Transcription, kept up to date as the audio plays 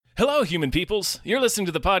Hello, human peoples. You're listening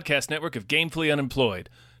to the podcast network of Gamefully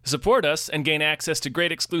Unemployed. To support us and gain access to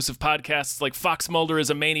great exclusive podcasts like Fox Mulder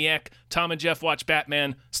is a Maniac, Tom and Jeff Watch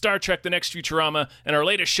Batman, Star Trek The Next Futurama, and our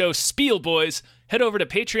latest show, Spiel Boys, head over to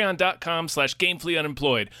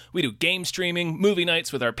patreon.com/gamefullyunemployed. We do game streaming, movie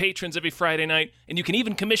nights with our patrons every Friday night, and you can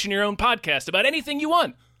even commission your own podcast about anything you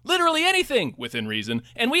want. Literally anything, within reason,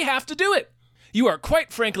 and we have to do it. You are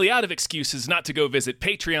quite frankly out of excuses not to go visit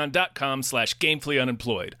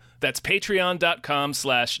patreon.com/gamefullyunemployed. That's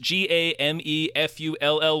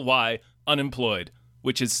patreon.com/GAMEFULLY unemployed,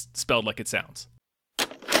 which is spelled like it sounds.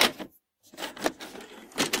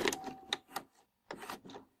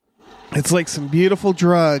 It's like some beautiful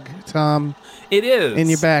drug, Tom. It is. In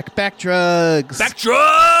your back. Back drugs. Back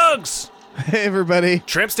drugs! Hey, everybody.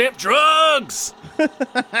 Tramp stamp drugs!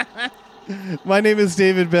 My name is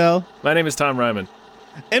David Bell. My name is Tom Ryman.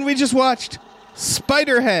 And we just watched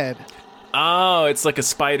Spiderhead. Oh, it's like a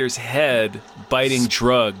spider's head biting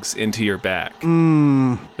drugs into your back.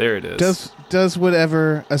 There it is. Does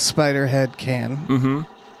whatever a spider head can. Mm-hmm.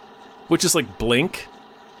 Which is like blink.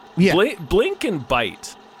 Yeah. Blink and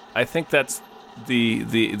bite. I think that's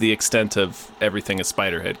the extent of everything a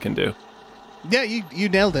spider head can do. Yeah, you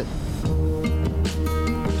nailed it.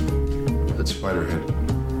 That's Spiderhead.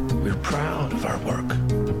 We're proud of our work.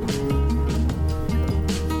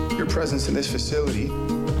 Your presence in this facility,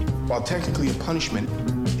 while technically a punishment,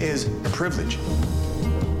 is a privilege.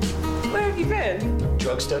 Where have you been?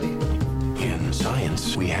 Drug study? In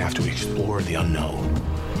science, we have to explore the unknown.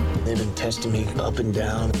 They've been testing me up and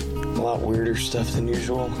down. A lot weirder stuff than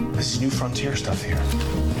usual. This is new frontier stuff here.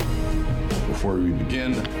 Before we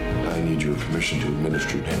begin, I need your permission to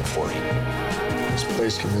administer Pen 40. This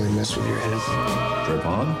place can really mess with your head. Drip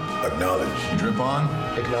on. Acknowledge. Drip on.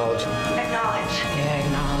 Acknowledge. Acknowledge. Yeah,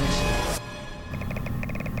 acknowledge.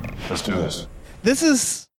 Let's do this. This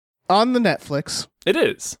is on the Netflix. It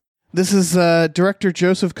is. This is director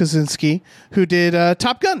Joseph Kosinski, who did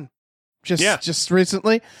Top Gun just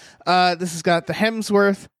recently. This has got the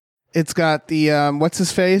Hemsworth. It's got the what's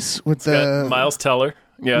his face with the Miles Teller.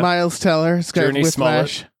 Yeah. Miles Teller. It's got Journey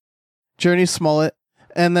Whiplash. Journey Smollett,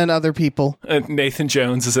 and then other people. And Nathan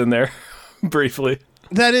Jones is in there briefly.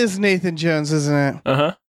 That is Nathan Jones, isn't it?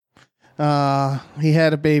 Uh-huh. He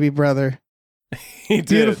had a baby brother. He did.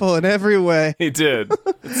 Beautiful in every way. He did.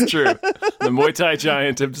 It's true. The Muay Thai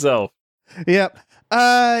giant himself. Yep.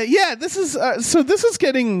 This is this is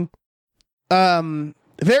getting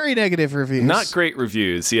very negative reviews. Not great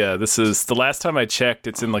reviews. Yeah, this is the last time I checked.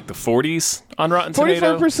 It's in like the 40s on Rotten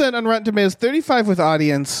Tomatoes. 45% on Rotten Tomatoes, 35 with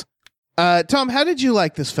audience. Tom, how did you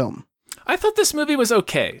like this film? I thought this movie was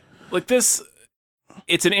okay. Like this,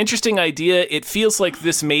 it's an interesting idea. It feels like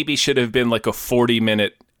this maybe should have been like a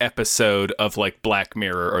 40-minute episode of like Black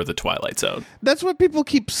Mirror or The Twilight Zone. That's what people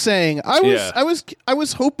keep saying. I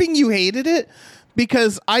was hoping you hated it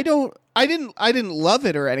because I didn't love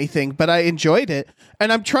it or anything, but I enjoyed it,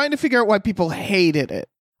 and I'm trying to figure out why people hated it.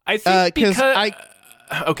 I think because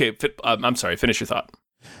okay, I'm sorry. Finish your thought.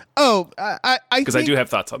 Oh, I because I do have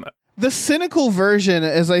thoughts on that. The cynical version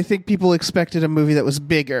is I think people expected a movie that was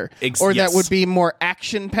bigger or that would be more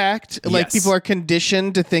action-packed. Like people are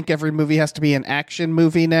conditioned to think every movie has to be an action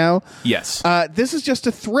movie now. Yes. This is just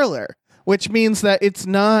a thriller, which means that it's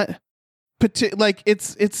not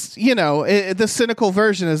it's you know, the cynical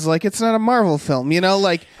version is like it's not a Marvel film, you know,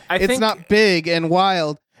 like it's not big and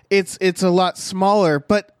wild. It's a lot smaller,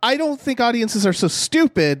 but I don't think audiences are so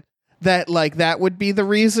stupid that like that would be the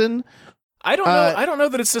reason. I don't know. I don't know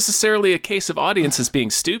that it's necessarily a case of audiences being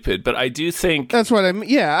stupid, but I do think that's what I'm.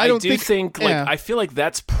 Yeah, I think I feel like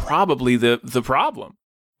that's probably the problem.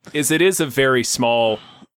 Is it is a very small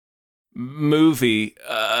movie,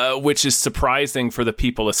 which is surprising for the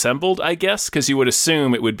people assembled, I guess, because you would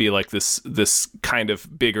assume it would be like this kind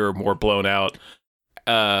of bigger, more blown out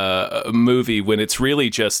movie when it's really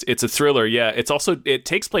just it's a thriller. Yeah, it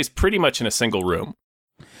takes place pretty much in a single room.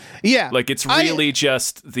 Yeah, like it's really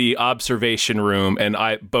just the observation room and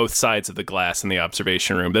both sides of the glass in the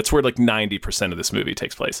observation room. That's where like 90% of this movie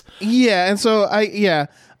takes place. Yeah, and so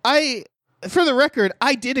I for the record,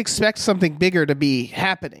 I did expect something bigger to be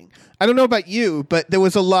happening. I don't know about you, but there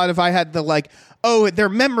was a lot of I had the like, oh, their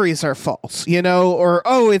memories are false, you know, or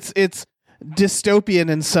oh, it's dystopian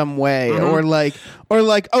in some way, or like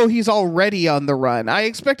oh, he's already on the run. I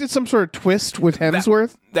expected some sort of twist with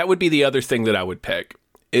Hemsworth. That would be the other thing that I would pick.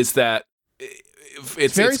 Is that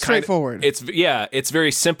it's very straightforward. It's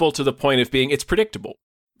very simple to the point of being it's predictable.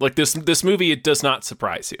 Like this movie, it does not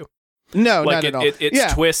surprise you. No, like not at all.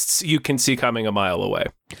 It's twists you can see coming a mile away.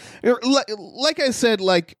 Like I said,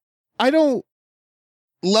 like I don't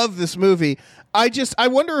love this movie. I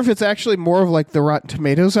wonder if it's actually more of like the Rotten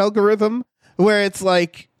Tomatoes algorithm, where it's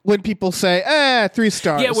like when people say 3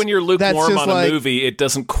 stars. Yeah, when you're that's lukewarm just on like, a movie, it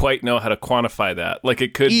doesn't quite know how to quantify that. Like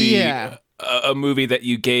it could be a movie that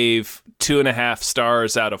you gave 2.5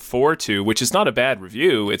 stars out of 4 to, which is not a bad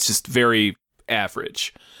review. It's just very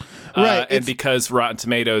average. Right. And because Rotten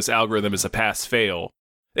Tomatoes algorithm is a pass-fail,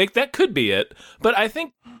 that could be it. But I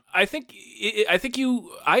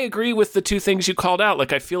agree with the 2 things you called out.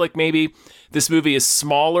 Like, I feel like maybe this movie is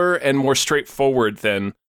smaller and more straightforward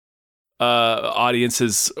than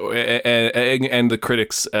audiences and the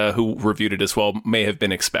critics who reviewed it as well may have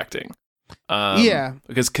been expecting.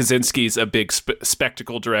 Because Kaczynski's a big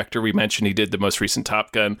spectacle director. We mentioned he did the most recent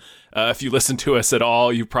Top Gun. If you listen to us at all,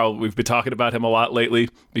 we've been talking about him a lot lately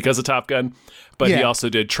because of Top Gun. But he also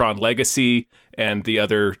did Tron Legacy and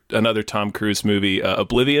another Tom Cruise movie,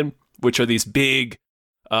 Oblivion, which are these big,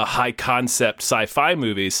 high concept sci-fi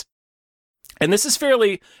movies. And this is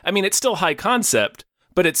it's still high concept,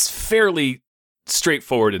 but it's fairly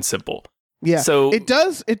straightforward and simple. Yeah. So it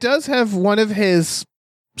does have one of his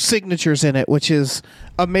signatures in it, which is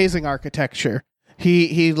amazing architecture.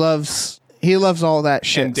 He loves all that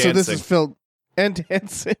shit. And so this dancing. is filled and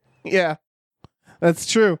dancing. Yeah, that's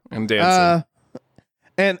true. And dancing.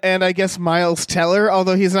 And I guess Miles Teller,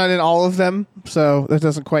 although he's not in all of them, so that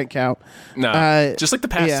doesn't quite count. No, just like the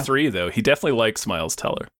past 3 though, he definitely likes Miles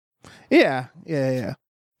Teller. Yeah.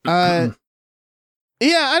 I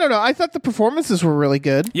don't know. I thought the performances were really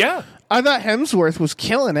good. Yeah. I thought Hemsworth was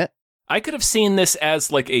killing it. I could have seen this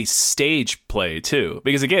as like a stage play too,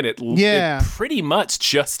 because again, it pretty much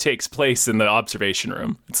just takes place in the observation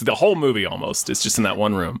room. It's the whole movie almost. It's just in that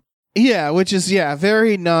one room. Yeah, which is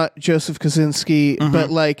very not Joseph Kosinski, but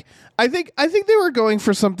like I think they were going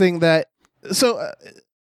for something that so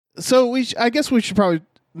I guess we should probably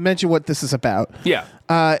mention what this is about. Yeah.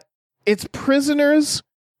 It's prisoners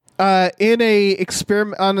in a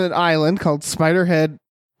experiment on an island called Spiderhead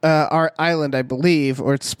Island, I believe,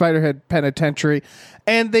 or it's Spiderhead Penitentiary,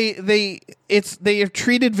 and they are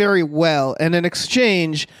treated very well, and in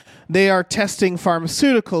exchange they are testing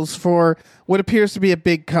pharmaceuticals for what appears to be a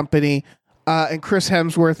big company, and Chris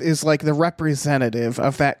Hemsworth is like the representative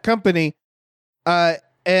of that company,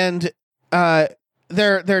 and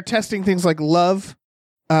they're testing things like love,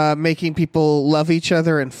 making people love each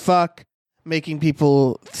other and fuck, making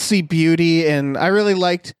people see beauty, and I really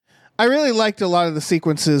liked a lot of the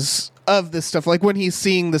sequences of this stuff, like when he's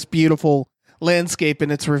seeing this beautiful landscape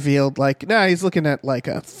and it's revealed like, he's looking at like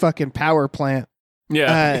a fucking power plant.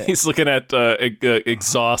 Yeah, he's looking at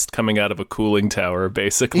exhaust coming out of a cooling tower,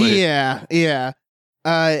 basically. Yeah.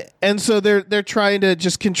 And so they're trying to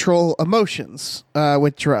just control emotions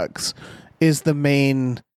with drugs is the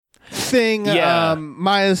main thing. Yeah.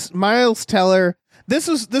 Miles Teller. This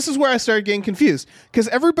is where I started getting confused, because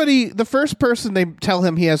the first person they tell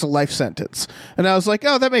him he has a life sentence, and I was like,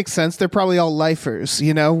 oh, that makes sense. They're probably all lifers,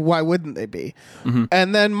 why wouldn't they be? Mm-hmm.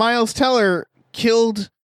 And then Miles Teller killed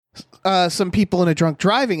some people in a drunk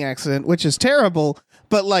driving accident, which is terrible,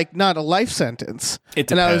 but like not a life sentence. It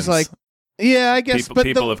depends. And I was like, yeah, I guess.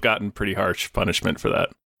 People have gotten pretty harsh punishment for that.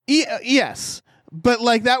 Yes, but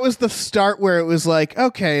like that was the start where it was like,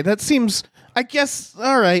 okay, that seems, I guess,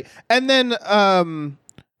 all right. And then,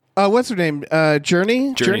 what's her name?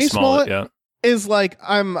 Journey Smollett. Yeah. Is like,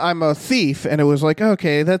 I'm a thief, and it was like,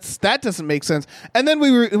 okay, that doesn't make sense. And then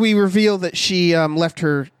we reveal that she left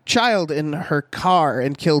her child in her car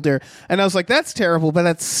and killed her, and I was like, that's terrible, but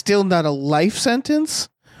that's still not a life sentence,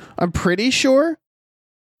 I'm pretty sure.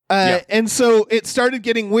 And so it started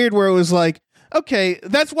getting weird, where it was like, okay,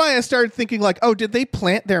 that's why I started thinking like, oh, did they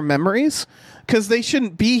plant their memories? Because they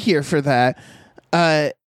shouldn't be here for that.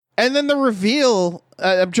 And then the reveal,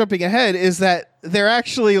 I'm jumping ahead, is that they're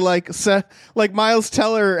actually like Miles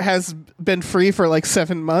Teller has been free for like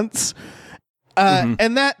 7 months.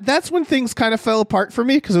 And that's when things kind of fell apart for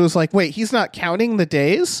me, because it was like, wait, he's not counting the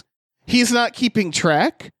days? He's not keeping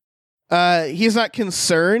track? He's not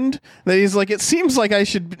concerned that he's like, it seems like I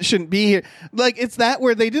shouldn't be here. Like, it's that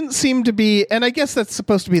where they didn't seem to be, and I guess that's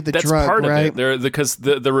supposed to be the drug, part right? of it. Because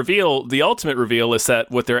the reveal, the ultimate reveal, is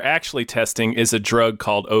that what they're actually testing is a drug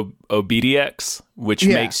called OBDX, which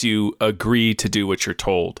makes you agree to do what you're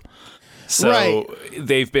told. So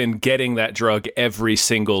they've been getting that drug every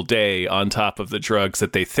single day on top of the drugs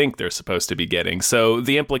that they think they're supposed to be getting. So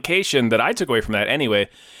the implication that I took away from that anyway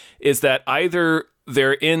is that either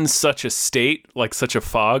they're in such a state, like such a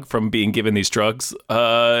fog from being given these drugs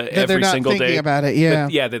every single day about it,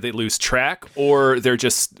 that they lose track, or they're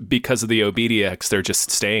just, because of the OBDX, they're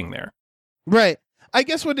just staying there. Right. I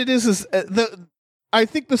guess what it is I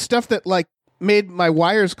think the stuff that like made my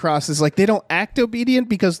wires cross is like they don't act obedient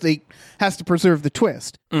because they has to preserve the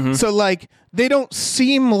twist. So like they don't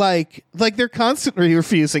seem like they're constantly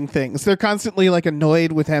refusing things. They're constantly like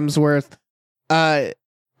annoyed with Hemsworth.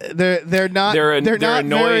 They're not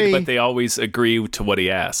annoyed, but they always agree to what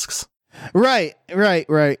he asks. Right.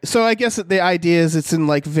 So I guess that the idea is it's in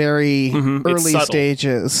like very early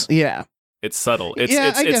stages. Yeah. It's subtle. It's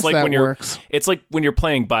I guess like that when you're works. it's like when you're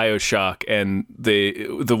playing BioShock and the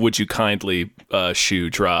Would You Kindly shoe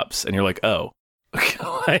drops and you're like, oh.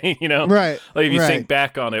 You know? Right. Like if you right. think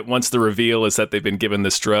back on it, once the reveal is that they've been given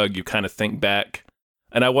this drug, you kind of think back.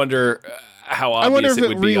 And I wonder how obvious it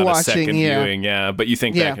would be on a second viewing. Yeah. But you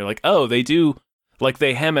think back and you're like, oh, they do, like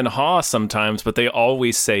they hem and haw sometimes, but they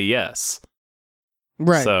always say yes.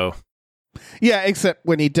 Right. So. Yeah, except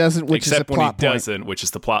when he doesn't, which is a plot point. Doesn't, which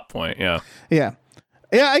is the plot point. Yeah. Yeah.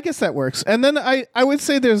 I guess that works. And then I would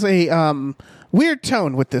say there's a weird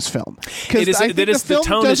tone with this film. The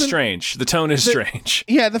tone is strange. The tone is strange.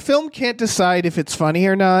 Yeah, the film can't decide if it's funny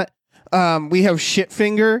or not. We have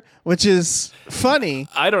Shitfinger, which is funny.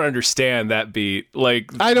 I don't understand that beat. Like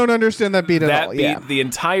I don't understand that beat at all. Beat, the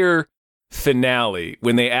entire finale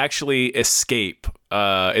when they actually escape.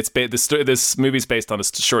 This movie's based on a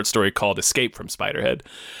short story called Escape from Spiderhead.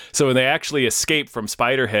 So when they actually escape from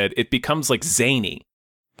Spiderhead, it becomes like zany.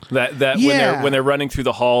 When they're running through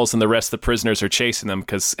the halls and the rest of the prisoners are chasing them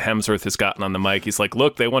because Hemsworth has gotten on the mic. He's like,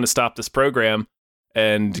 look, they want to stop this program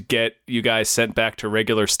and get you guys sent back to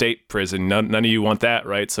regular state prison. None of you want that,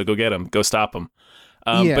 right? So go get them. Go stop them.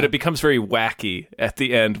 But it becomes very wacky at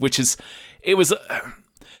the end,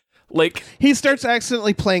 like he starts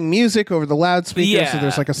accidentally playing music over the loudspeaker, so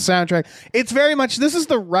there's like a soundtrack. It's very much this is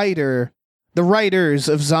the writers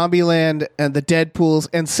of Zombieland and the Deadpools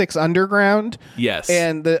and Six Underground. Yes,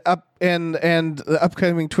 and the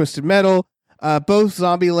upcoming Twisted Metal, both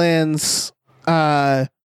Zombieland's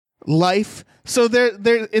life. So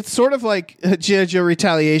they're it's sort of like G.I. Joe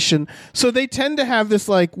Retaliation. So they tend to have this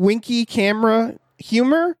like winky camera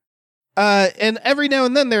humor. And every now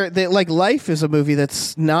and then they like Life is a movie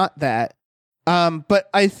that's not that. But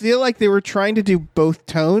I feel like they were trying to do both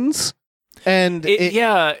tones. And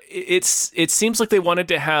it seems like they wanted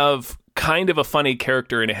to have kind of a funny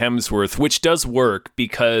character in Hemsworth, which does work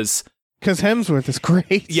because Hemsworth is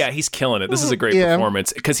great. Yeah, he's killing it. This is a great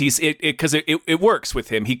performance because it works with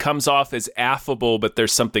him. He comes off as affable, but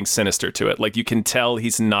there's something sinister to it. Like you can tell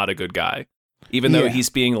he's not a good guy, even though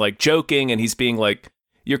he's being like joking and he's being like.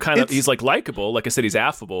 He's like likable. Like I said, he's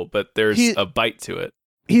affable, but there's a bite to it.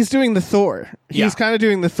 He's doing the Thor. He's kind of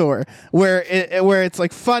doing the Thor where it's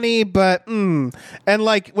like funny, but and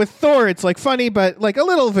like with Thor, it's like funny, but like a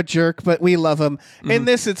little of a jerk, but we love him. In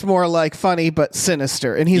this, it's more like funny, but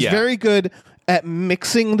sinister. And he's very good at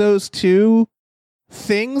mixing those two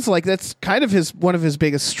things. Like that's kind of one of his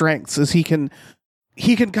biggest strengths is he can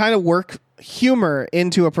kind of work humor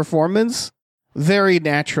into a performance very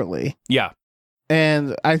naturally. Yeah.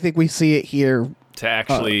 And I think we see it here to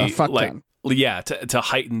actually to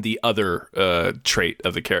heighten the other trait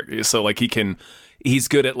of the character. So like he's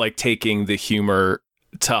good at like taking the humor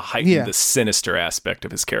to heighten the sinister aspect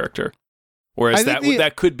of his character. Whereas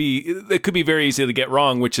that could be very easy to get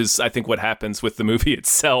wrong, which is I think what happens with the movie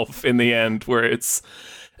itself in the end, where it's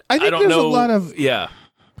it's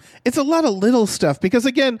a lot of little stuff because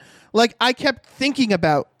again, like I kept thinking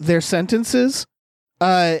about their sentences.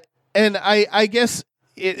 And I guess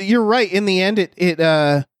you're right. In the end, it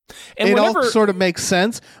all sort of makes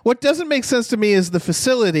sense. What doesn't make sense to me is the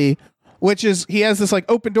facility, which is he has this like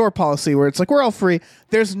open door policy where it's like we're all free.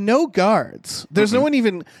 There's no guards. There's no one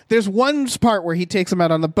even. There's one part where he takes them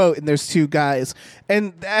out on the boat and there's two guys.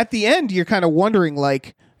 And at the end, you're kind of wondering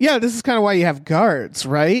like, yeah, this is kind of why you have guards,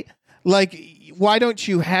 right? Like, why don't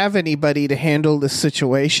you have anybody to handle this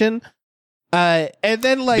situation? And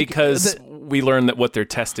then like because we learn that what they're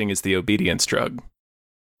testing is the obedience drug.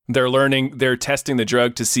 They're testing the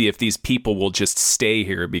drug to see if these people will just stay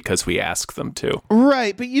here because we ask them to.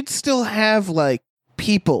 Right, but you'd still have like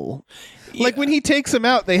people. Yeah. Like when he takes them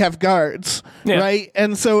out, they have guards, right?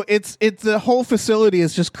 And so it's the whole facility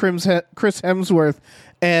is just Chris Hemsworth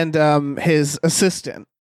and his assistant.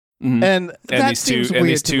 Mm-hmm. And these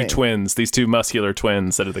two twins, these two muscular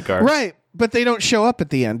twins that are the guards. Right, but they don't show up at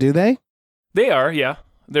the end, do they? They are, yeah.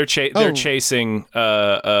 They're chasing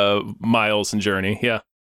Miles and Journey, yeah.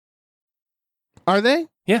 Are they?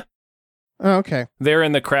 Yeah. Oh, okay. They're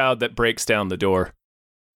in the crowd that breaks down the door.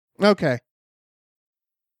 Okay.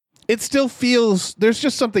 It still feels there's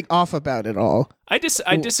just something off about it all. I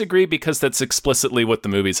disagree because that's explicitly what the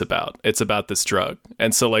movie's about. It's about this drug.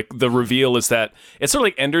 And so like the reveal is that it's sort of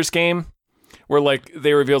like Ender's Game, where like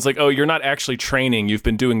they reveal it's like, oh, you're not actually training, you've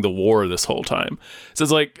been doing the war this whole time. So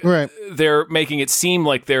it's like they're making it seem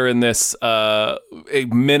like they're in this a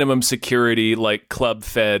minimum security, like club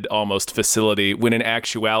fed almost facility, when in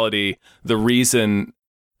actuality the reason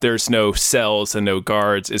there's no cells and no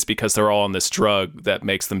guards is because they're all on this drug that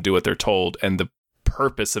makes them do what they're told, and the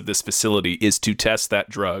purpose of this facility is to test that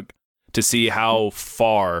drug to see how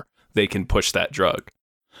far they can push that drug.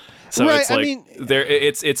 So it's like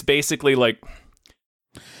it's basically like,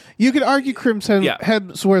 you could argue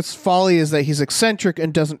Hemsworth's folly is that he's eccentric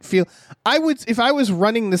and doesn't feel. If I was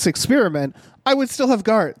running this experiment, I would still have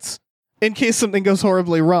guards in case something goes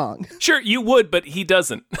horribly wrong. Sure, you would, but he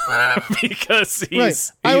doesn't because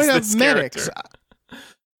he's I would have this medics. Character.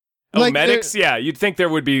 Oh, medics? Yeah, you'd think there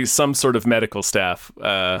would be some sort of medical staff.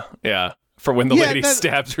 For when the lady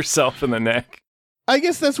stabs herself in the neck. I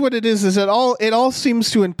guess that's what it is it all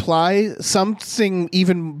seems to imply something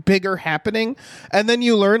even bigger happening, and then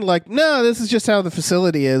you learn like, no, this is just how the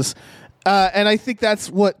facility is. And I think that's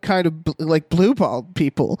what kind of like blue-balled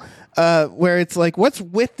people, where it's like, what's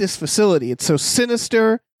with this facility? It's so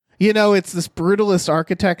sinister, it's this brutalist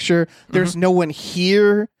architecture. There's no one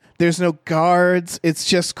here. There's no guards. It's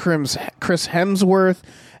just Chris Hemsworth.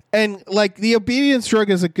 And like the obedience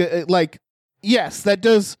drug is a good, like, yes, that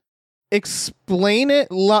does explain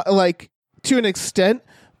it like to an extent,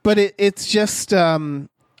 but it's just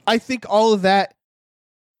I think all of that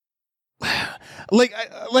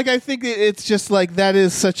I think it's just like that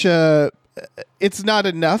is such a, it's not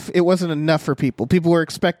enough. It wasn't enough for people. People were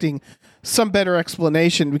expecting some better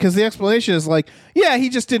explanation, because the explanation is like, yeah, he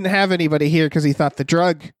just didn't have anybody here because he thought the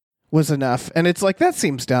drug was enough, and it's like, that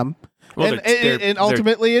seems dumb. Well, and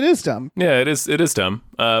ultimately it is dumb. Yeah, it is dumb.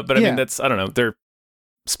 But I mean, that's, I don't know, they're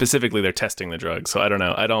testing the drug, so I don't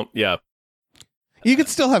know. You could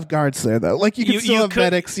still have guards there though. Like you could still have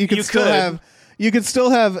medics. You could still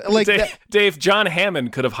have like Dave, John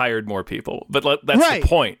Hammond could have hired more people, but that's the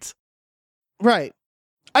point. Right.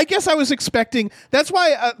 I guess I was expecting, that's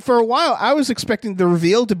why for a while I was expecting the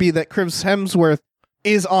reveal to be that Chris Hemsworth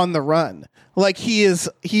is on the run. Like he is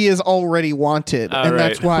already wanted, and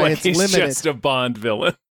that's why like it's he's limited. Just a Bond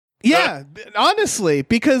villain. Yeah, honestly,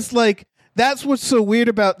 because like that's what's so weird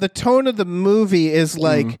about the tone of the movie is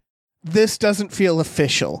like, this doesn't feel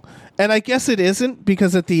official. And I guess it isn't,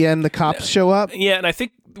 because at the end the cops show up. Yeah, and I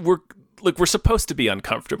think we're supposed to be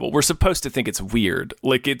uncomfortable. We're supposed to think it's weird.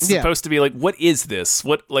 Like it's supposed to be like, what is this?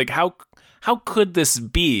 What, like, how could this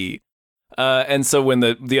be? And so when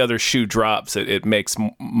the other shoe drops, it makes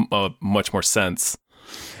much more sense.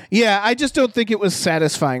 Yeah, I just don't think it was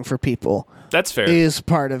satisfying for people. That's fair. Is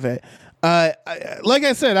part of it. Like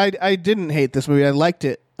I said, I didn't hate this movie. I liked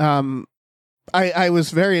it. I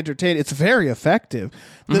was very entertained. It's very effective.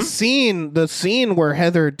 The scene where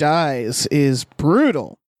Heather dies is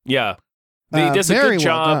brutal. Yeah. He does a good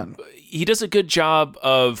job. He does a good job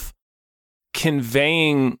of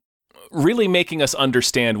conveying, really making us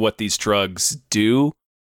understand what these drugs do.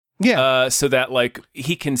 Yeah. So that like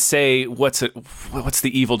he can say what's the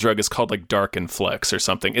evil drug is called, like Darkenflex or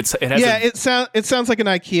something. It sounds like an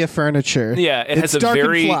IKEA furniture. Yeah, it has a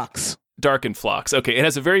very Darkenflox. Darkenflox. Okay, it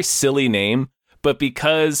has a very silly name, but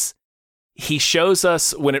because he shows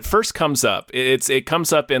us when it first comes up, it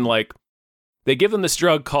comes up in like, they give them this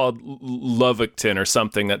drug called Lovectin or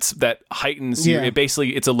something that heightens you.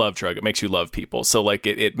 It's a love drug. It makes you love people. So like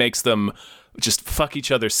it makes them just fuck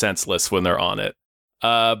each other senseless when they're on it.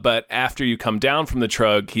 But after you come down from the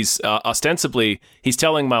drug, he's ostensibly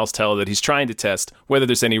telling Miles Teller that he's trying to test whether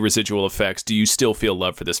there's any residual effects. Do you still feel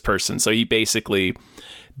love for this person? So he basically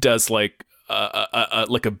does like a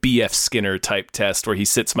BF Skinner type test where he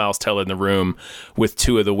sits Miles Teller in the room with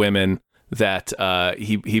two of the women that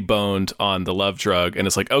he boned on the love drug, and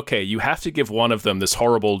it's like, okay, you have to give one of them this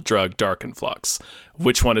horrible drug, Darkenflux.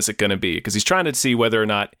 Which one is it going to be? Because he's trying to see whether or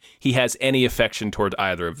not he has any affection toward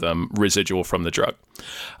either of them, residual from the drug.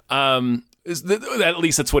 At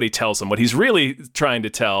least that's what he tells him. What he's really trying to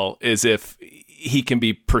tell is if he can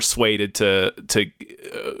be persuaded to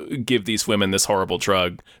give these women this horrible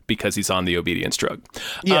drug because he's on the obedience drug.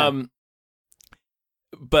 Yeah.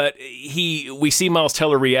 But we see Miles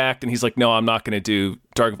Teller react, and he's like, "No, I'm not going to do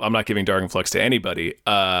I'm not giving Darkenflux to anybody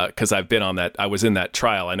because I've been on that. I was in that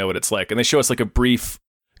trial. I know what it's like." And they show us like a brief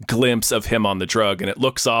glimpse of him on the drug, and it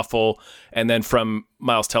looks awful. And then from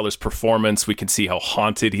Miles Teller's performance, we can see how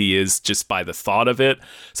haunted he is just by the thought of it.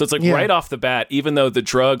 So it's like right off the bat, even though the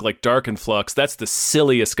drug like Darkenflux, that's the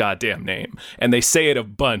silliest goddamn name, and they say it a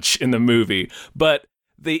bunch in the movie, but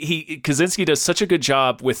Kaczynski does such a good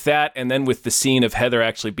job with that, and then with the scene of Heather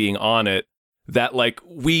actually being on it, that like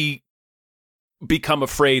we become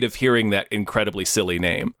afraid of hearing that incredibly silly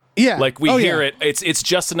name. Yeah. Like we Oh, hear yeah. it, it's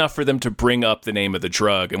just enough for them to bring up the name of the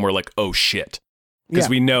drug, and we're like, oh shit, because Yeah.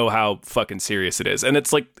 we know how fucking serious it is, and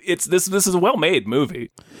it's like this is a well-made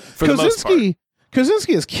movie for the most part.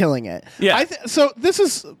 Kosinski is killing it. Yeah. So this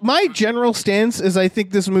is my general stance is I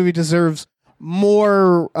think this movie deserves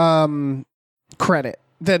more credit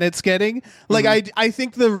than it's getting. Like I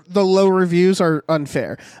think the low reviews are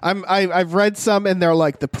unfair. I've read some and they're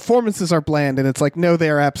like the performances are bland, and it's like no, they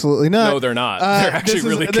are absolutely not. No, they're not. They're actually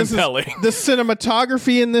really compelling. The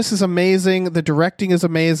cinematography in this is amazing. The directing is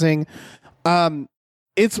amazing.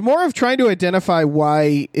 It's more of trying to identify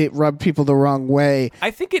why it rubbed people the wrong way.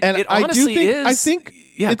 I think it And honestly is. I think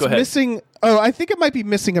yeah, it's go ahead. missing. Oh, I think it might be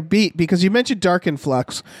missing a beat because you mentioned Dark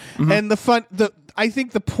Influx, Mm-hmm. and I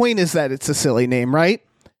think the point is that it's a silly name, right?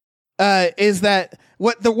 Is that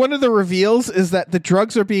one of the reveals is that the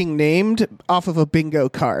drugs are being named off of a bingo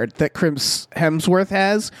card that Chris Hemsworth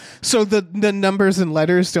has, so the numbers and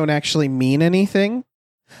letters don't actually mean anything,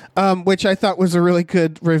 which I thought was a really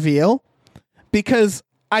good reveal. Because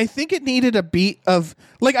I think it needed a beat of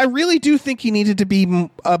like I really do think he needed to be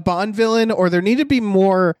a Bond villain, or there needed to be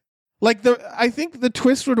more like I think the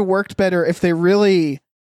twist would have worked better if they really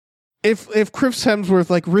if Chris Hemsworth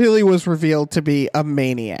like really was revealed to be a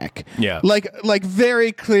maniac. Yeah. Like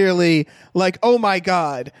very clearly like oh my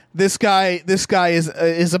god, this guy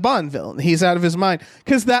is a Bond villain. He's out of his mind.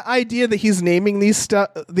 Cuz that idea that he's naming these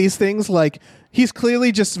things like he's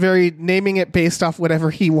clearly just very naming it based off whatever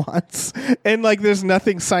he wants. And like there's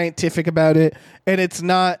nothing scientific about it, and it's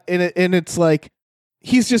not and it's like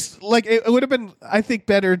he's just like it would have been I think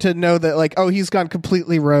better to know that like oh he's gone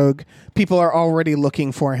completely rogue. People are already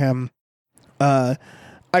looking for him.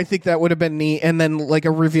 I think that would have been neat, and then like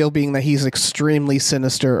a reveal being that he's extremely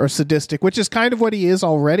sinister or sadistic, which is kind of what he is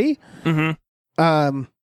already. Mm-hmm.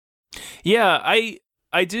 Yeah,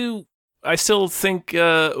 I do. I still think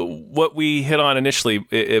what we hit on initially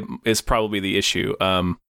is probably the issue.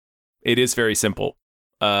 It is very simple.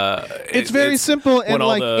 It's very simple, and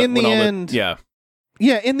like in the end,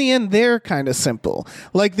 yeah, in the end, they're kind of simple.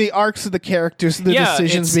 Like the arcs of the characters, the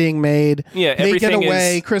decisions being made. Yeah, they get everything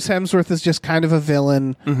away. is- Chris Hemsworth is just kind of a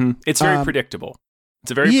villain. Mm-hmm. It's very predictable. It's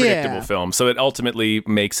a very yeah. predictable film, so it ultimately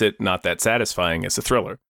makes it not that satisfying as a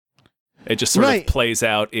thriller. It just sort Right. of plays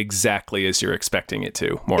out exactly as you're expecting it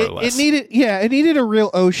to, more or less. It needed a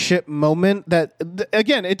real oh shit moment. That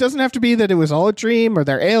again, it doesn't have to be that it was all a dream or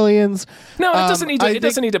they're aliens. No, it doesn't need to. I It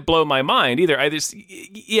doesn't need to blow my mind either. I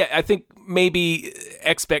think maybe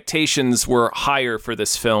expectations were higher for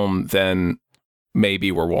this film than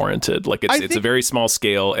maybe were warranted. Like it's a very small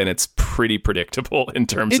scale and it's pretty predictable in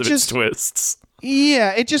terms of its twists.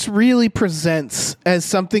 Yeah, it just really presents as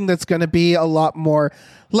something that's going to be a lot more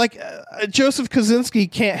like Joseph Kosinski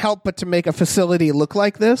can't help but to make a facility look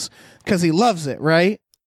like this because he loves it, right?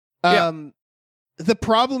 Yeah. The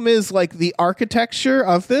problem is like the architecture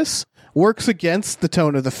of this works against the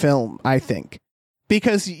tone of the film, I think,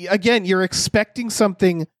 because again, you're expecting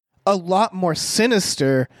something a lot more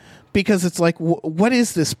sinister because it's like, what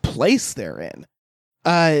is this place they're in?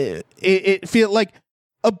 It feels like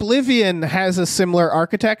Oblivion has a similar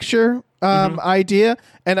architecture idea,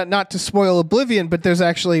 and not to spoil Oblivion, but there's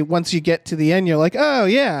actually once you get to the end, you're like, oh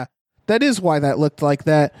yeah, that is why that looked like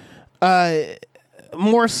that.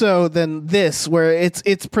 More so than this, where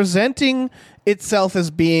it's presenting itself as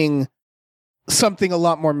being something a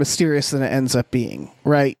lot more mysterious than it ends up being.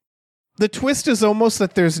 Right? The twist is almost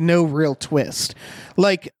that there's no real twist.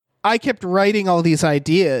 Like I kept writing all these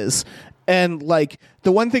ideas. And like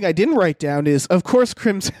the one thing I didn't write down is, of course,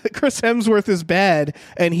 Chris Hemsworth is bad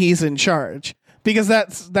and he's in charge because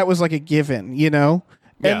that was like a given, you know,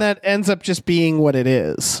 Yeah. and that ends up just being what it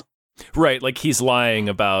is. Right, like he's lying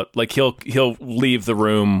about, like he'll leave the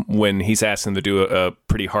room when he's asking to do a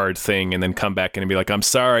pretty hard thing, and then come back and be like, "I'm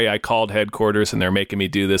sorry, I called headquarters and they're making me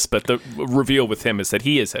do this." But the reveal with him is that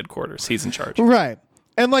he is headquarters; he's in charge. Right.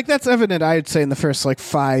 And like that's evident, I'd say, in the first like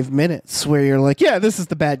 5 minutes, where you're like, "Yeah, this is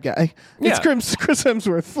the bad guy. It's Yeah. Chris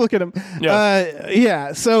Hemsworth. Look at him."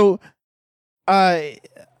 Yeah. So, I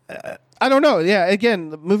don't know. Yeah. Again,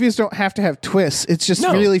 the movies don't have to have twists. It just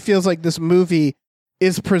No. really feels like this movie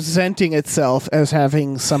is presenting itself as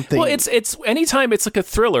having something. Well, it's anytime it's like a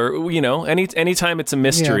thriller, you know, anytime it's a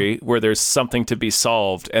mystery where there's something to be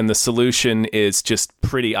solved and the solution is just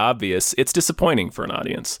pretty obvious, it's disappointing for an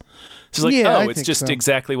audience. It's just like, I it's think just so.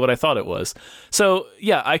 exactly what I thought it was. So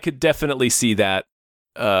yeah, I could definitely see that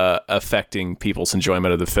affecting people's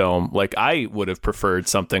enjoyment of the film. Like I would have preferred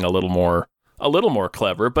something a little more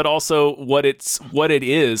clever, but also what it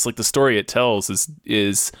is, like the story it tells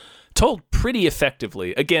is told pretty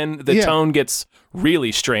effectively. Again, the tone gets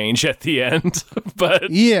really strange at the end, but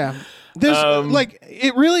yeah, there's like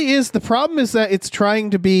it really is. The problem is that it's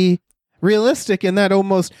trying to be realistic, and that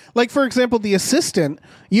almost like, for example, the assistant,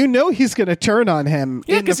 you know, he's going to turn on him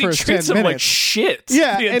in the because he first treats 10 him minutes. like shit.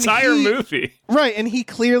 Yeah, the and entire movie. Right, and he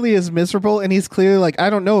clearly is miserable, and he's clearly like,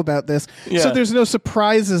 I don't know about this. Yeah. So there's no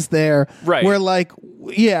surprises there. Right. Where like,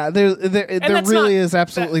 yeah, there really is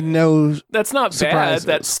absolutely no. That's not surprises.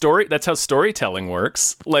 bad. That's how storytelling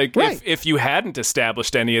works. Like, Right. if you hadn't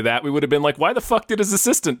established any of that, we would have been like, why the fuck did his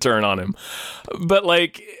assistant turn on him? But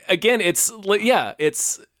like, again, it's like, yeah,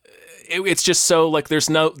 it's just so like there's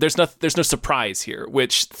no surprise here,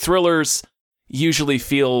 which thrillers usually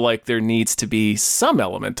feel like there needs to be some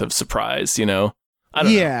element of surprise, you know? I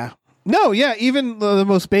don't know. Yeah. No, yeah, even the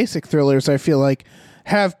most basic thrillers, I feel like,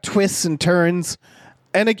 have twists and turns.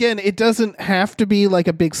 And again, it doesn't have to be like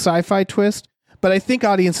a big sci-fi twist, but I think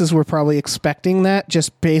audiences were probably expecting that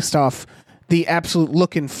just based off the absolute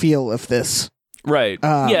look and feel of this. Right.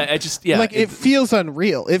 Like, it feels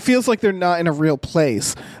unreal. It feels like they're not in a real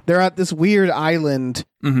place. They're at this weird island.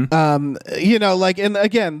 You know, like, and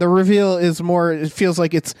again, the reveal is more, it feels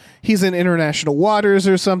like he's in international waters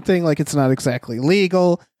or something, like it's not exactly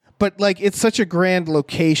legal, but like it's such a grand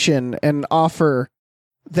location and offer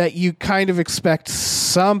that you kind of expect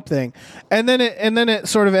something. And then it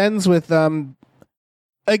sort of ends with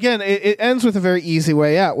again, it ends with a very easy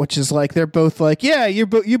way out, which is like they're both like, yeah, you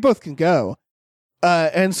both can go.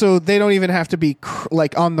 And so they don't even have to be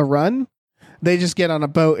like on the run. They just get on a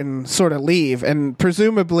boat and sort of leave, and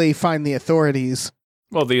presumably find the authorities.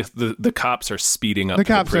 Well, the cops are speeding up The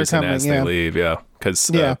cops the prison are coming, as yeah. they leave,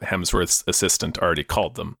 because Hemsworth's assistant already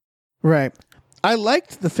called them. Right. I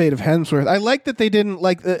liked the fate of Hemsworth. I liked that they didn't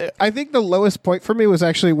like. I think the lowest point for me was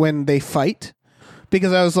actually when they fight,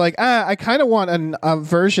 because I was like, I kind of want a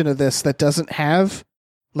version of this that doesn't have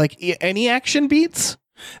like any action beats.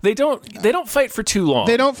 They don't fight for too long.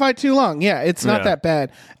 They don't fight too long. Yeah, it's not that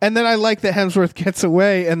bad. And then I like that Hemsworth gets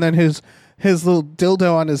away, and then his little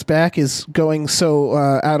dildo on his back is going so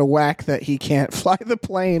out of whack that he can't fly the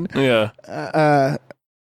plane. Yeah.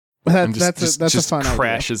 That's a fun idea.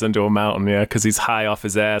 Crashes into a mountain, because he's high off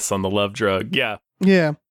his ass on the love drug. Yeah.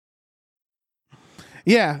 Yeah.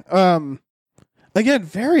 Yeah. Again,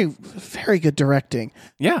 very, very good directing.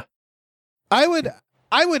 Yeah. I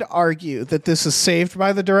would argue that this is saved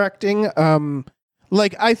by the directing.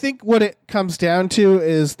 Like, I think what it comes down to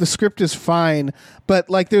is the script is fine, but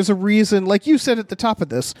like there's a reason, like you said at the top of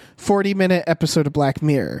this, 40-minute episode of Black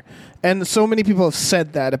Mirror. And so many people have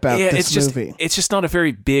said that about this movie. It's just not a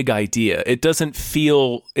very big idea. It doesn't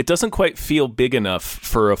quite feel big enough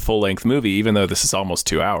for a full-length movie, even though this is almost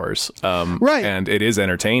 2 hours. Right. And it is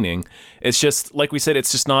entertaining. It's just, like we said,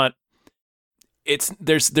 it's just not...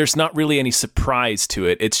 there's not really any surprise to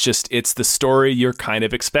it. It's the story you're kind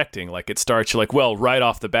of expecting. Like, it starts, you're like, well, right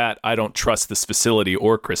off the bat, I don't trust this facility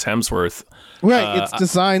or Chris Hemsworth. Right, it's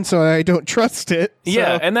designed so I don't trust it. So.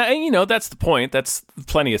 Yeah, and that's the point. That's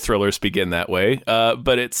plenty of thrillers begin that way.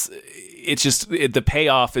 But it's just the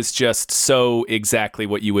payoff is just so exactly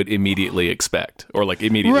what you would immediately expect or like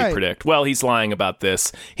immediately predict. Well, he's lying about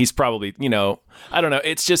this. He's probably, I don't know.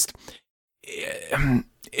 It's just.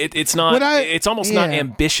 It's not. It's almost not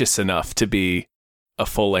ambitious enough to be a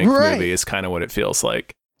full-length movie. Is kind of what it feels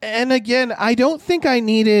like. And again, I don't think I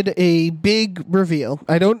needed a big reveal.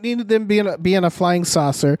 I don't need them being a flying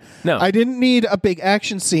saucer. No, I didn't need a big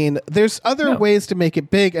action scene. There's other ways to make it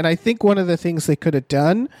big, and I think one of the things they could have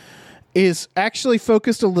done is actually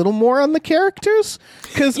focused a little more on the characters.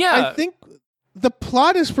 Because I think the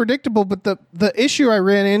plot is predictable, but the issue I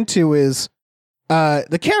ran into is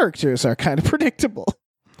the characters are kind of predictable.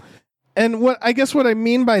 And what I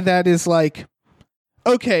mean by that is like,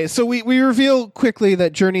 okay, so we reveal quickly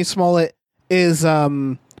that Jurnee Smollett is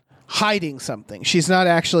hiding something. She's not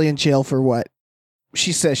actually in jail for what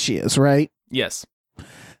she says she is, right? Yes.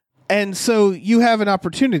 And so you have an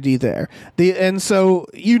opportunity there. And so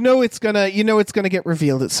it's gonna get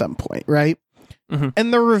revealed at some point, right? Mm-hmm.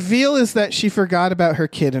 And the reveal is that she forgot about her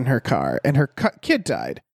kid in her car, and her kid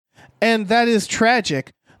died, and that is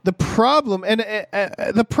tragic. The problem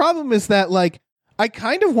is that like I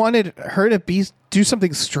kind of wanted her to do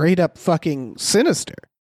something straight up fucking sinister.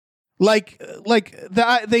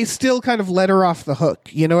 They still kind of let her off the hook.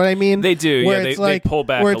 You know what I mean? They do. Where they pull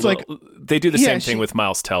back a little. They do the same thing with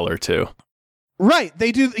Miles Teller too. Right.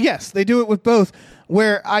 They do. Yes, they do it with both.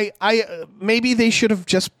 Where I maybe they should have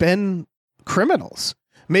just been criminals.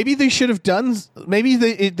 Maybe they should have done. Maybe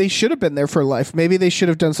they should have been there for life. Maybe they should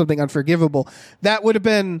have done something unforgivable. That would have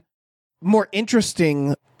been more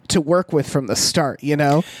interesting to work with from the start, you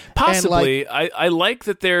know? Possibly. I like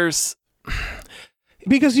that there's...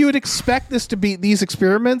 Because you would expect this to be these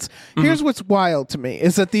experiments. Here's what's wild to me,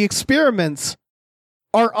 is that the experiments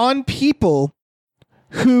are on people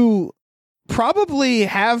who probably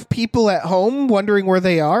have people at home wondering where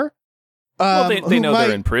they are. Well, they know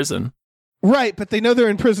they're in prison. Right, but they know they're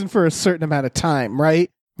in prison for a certain amount of time, right?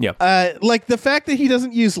 Yeah. Like the fact that he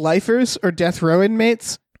doesn't use lifers or death row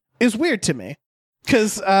inmates is weird to me.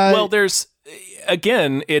 Because well, there's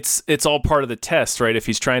again, it's all part of the test, right? If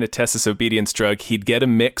he's trying to test this obedience drug, he'd get a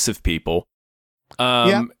mix of people.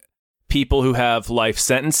 People who have life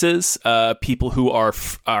sentences, people who are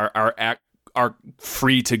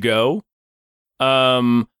free to go.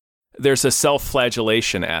 There's a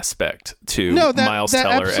self-flagellation aspect to Miles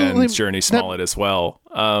Teller and Journey Smollett as well.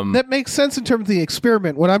 That makes sense in terms of the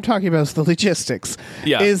experiment. What I'm talking about is the logistics.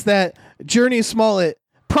 Yeah. Is that Journey Smollett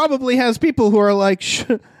probably has people who are like,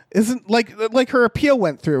 isn't like her appeal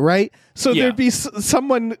went through, right? So there'd be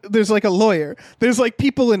someone, there's like a lawyer, there's like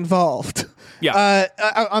people involved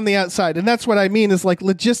on the outside. And that's what I mean is like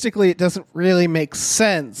logistically, it doesn't really make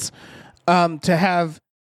sense to have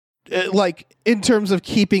like in terms of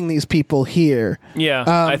keeping these people here. Yeah,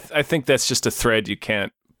 I think that's just a thread you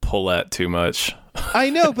can't pull at too much. I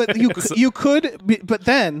know, but you could, but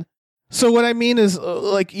then, so what I mean is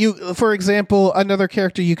like for example, another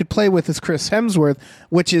character you could play with is Chris Hemsworth,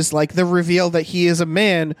 which is like the reveal that he is a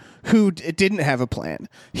man who didn't have a plan.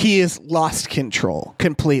 He has lost control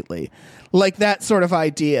completely. Like that sort of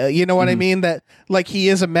idea, you know what I mean? That like he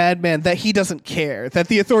is a madman, that he doesn't care, that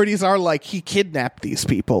the authorities are like, he kidnapped these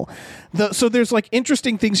people. So there's like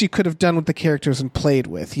interesting things you could have done with the characters and played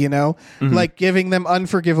with, you know? Like giving them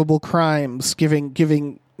unforgivable crimes,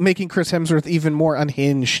 making Chris Hemsworth even more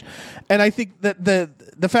unhinged. And I think that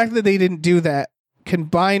the fact that they didn't do that,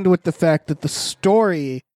 combined with the fact that the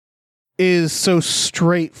story is so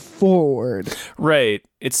straightforward. Right.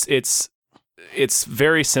 It's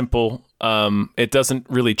very simple. It doesn't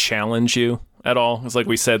really challenge you at all. It's like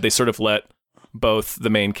we said, they sort of let both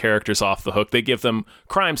the main characters off the hook. They give them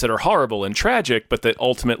crimes that are horrible and tragic, but that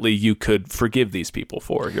ultimately you could forgive these people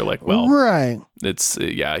for. You're like, well, right. It's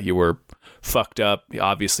you were fucked up.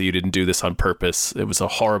 Obviously, you didn't do this on purpose. It was a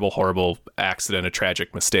horrible, horrible accident, a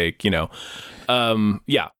tragic mistake. You know,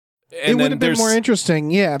 it would have been more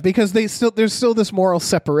interesting, because there's still this moral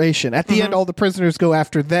separation. At the end, all the prisoners go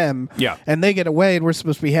after them, and they get away, and we're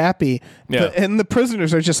supposed to be happy. And the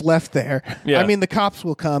prisoners are just left there. I mean, the cops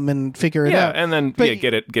will come and figure it out, and then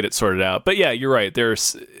get it sorted out. But you're right.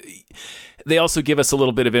 They also give us a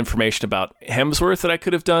little bit of information about Hemsworth that I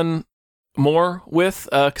could have done more with,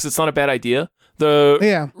 because it's not a bad idea.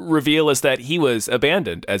 The reveal is that he was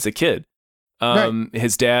abandoned as a kid.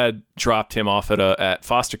 His dad dropped him off at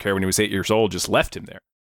foster care when he was 8 years old, just left him there.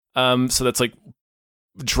 So that's like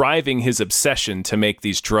driving his obsession to make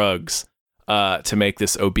these drugs, to make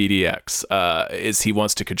this OBDX, is he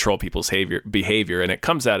wants to control people's behavior, and it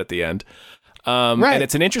comes out at the end. And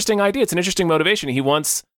it's an interesting idea. It's an interesting motivation. He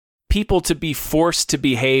wants people to be forced to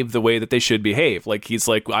behave the way that they should behave. Like he's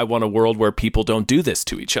like, I want a world where people don't do this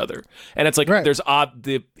to each other. And it's like, there's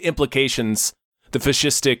the implications, the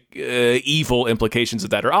fascistic, evil implications of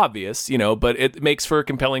that are obvious, you know, but it makes for a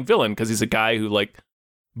compelling villain because he's a guy who like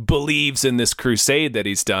believes in this crusade that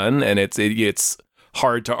he's done. And it's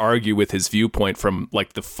hard to argue with his viewpoint from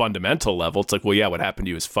like the fundamental level. It's like, well, what happened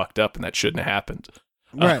to you is fucked up and that shouldn't have happened.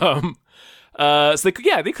 Right. So they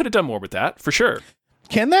could have done more with that for sure.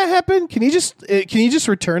 Can that happen? Can you just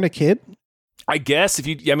return a kid? I guess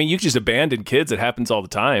you just abandon kids. It happens all the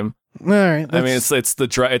time. All right. I mean, it's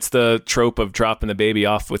the trope of dropping the baby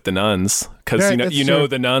off with the nuns because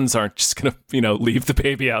the nuns aren't just gonna leave the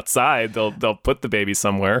baby outside. They'll put the baby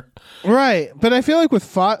somewhere. Right, but I feel like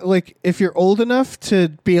with if you're old enough to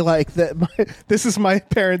be like that, this is my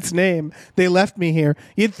parents' name. They left me here.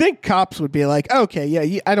 You'd think cops would be like,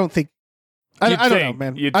 okay, I don't think. I don't know,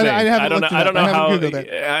 man. I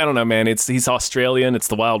don't know, man. He's Australian. It's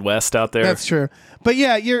the Wild West out there. That's true. But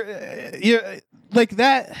you're like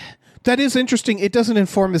that. That is interesting. It doesn't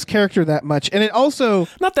inform his character that much, and it also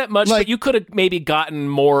not that much. But you could have maybe gotten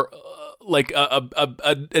more, like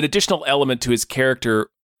an additional element to his character.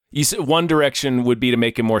 One direction would be to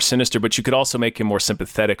make him more sinister, but you could also make him more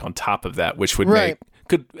sympathetic on top of that, which would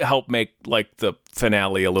could help make like the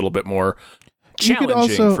finale a little bit more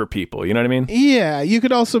challenging for people. You know what I mean? Yeah, you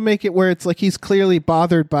could also make it where it's like he's clearly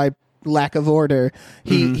bothered by lack of order.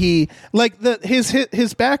 He like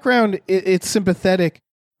his background. It's sympathetic.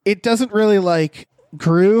 It doesn't really like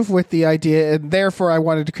groove with the idea, and therefore I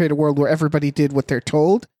wanted to create a world where everybody did what they're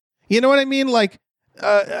told. You know what I mean? Like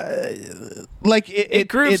like It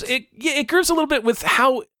grooves a little bit with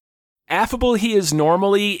how affable he is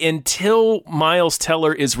normally until Miles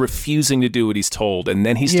Teller is refusing to do what he's told, and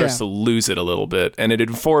then he starts to lose it a little bit, and it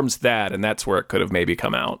informs that, and that's where it could have maybe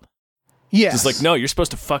come out. Yes. It's like, no, you're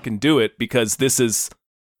supposed to fucking do it because this is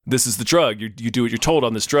the drug. You do what you're told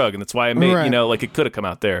on this drug, and that's why I made, Right. like it could have come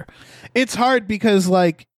out there. It's hard because,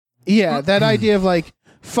 like, that idea of, like,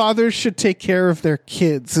 fathers should take care of their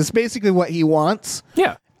kids is basically what he wants.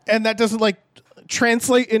 Yeah. And that doesn't, like,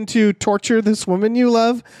 translate into torture this woman you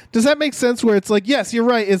love. Does that make sense? Where it's like, yes, you're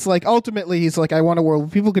right. It's like, ultimately, he's like, I want a world where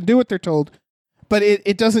people can do what they're told. But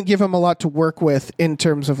it doesn't give him a lot to work with in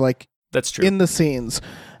terms of, like, That's true. in the scenes.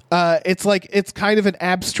 It's like, it's kind of an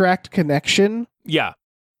abstract connection. Yeah.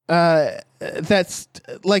 That's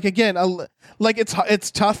like, again, like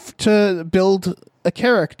it's tough to build a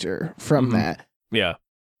character from that. Yeah.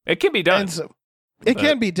 It can be done. And so, it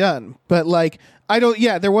can be done, but like,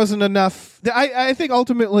 there wasn't enough. I think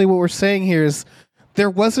ultimately what we're saying here is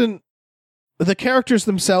the characters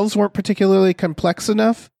themselves weren't particularly complex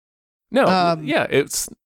enough. No.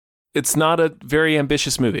 It's not a very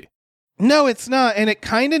ambitious movie. No, it's not. And it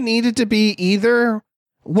kind of needed to be either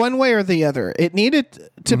one way or the other. It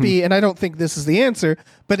needed to be, and I don't think this is the answer,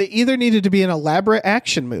 but it either needed to be an elaborate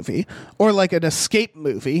action movie or like an escape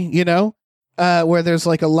movie, where there's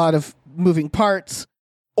like a lot of moving parts,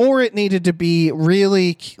 or it needed to be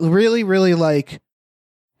really, really, really like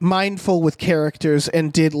mindful with characters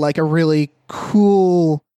and did like a really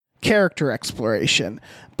cool character exploration.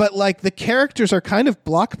 But like the characters are kind of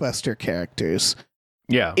blockbuster characters.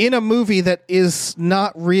 Yeah. In a movie that is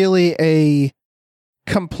not really a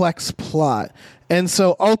complex plot. And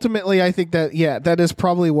so ultimately I think that that is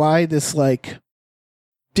probably why this like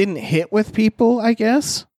didn't hit with people, I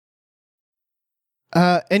guess.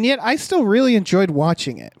 And yet I still really enjoyed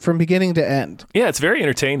watching it from beginning to end. Yeah, it's very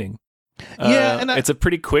entertaining. And it's a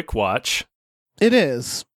pretty quick watch. It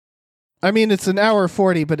is. I mean, it's an hour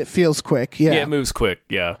 40, but it feels quick. Yeah, it moves quick.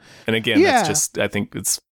 Yeah. And again, that's just, I think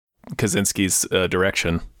it's Kaczynski's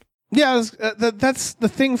direction. Yeah, that's the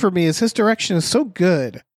thing for me is his direction is so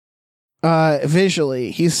good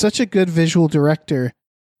visually. He's such a good visual director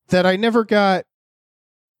that I never got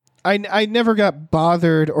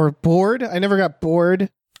bothered or bored. I never got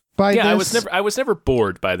bored by this. I was never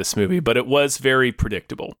bored by this movie, but it was very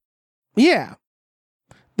predictable. Yeah.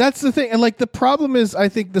 That's the thing. And like the problem is I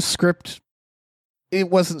think the script it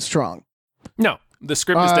wasn't strong. No, the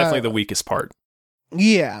script is definitely the weakest part.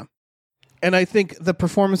 Yeah. And I think the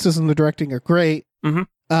performances and the directing are great.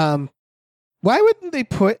 Mm-hmm. Why wouldn't they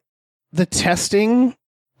put the testing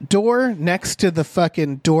door next to the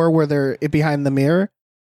fucking door where they're behind the mirror?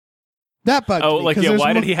 That bugged me. Oh, like, yeah,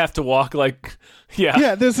 why did he have to walk, like, yeah.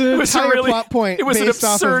 Yeah, there's an entire plot point. It was an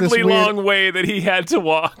absurdly long way that he had to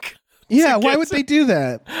walk. Yeah, why would they do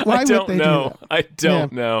that? Why would they do that? I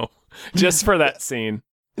don't know. Just for that scene.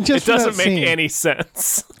 It doesn't make any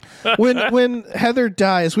sense. when Heather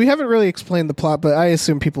dies, we haven't really explained the plot, but I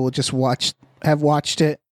assume people will just have watched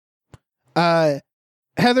it. Heather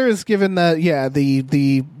is given the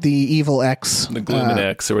evil X, the Gloomin'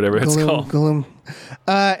 X or whatever it's called, Gloom,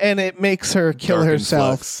 and it makes her kill Dark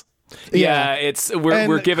herself. Influx. Yeah,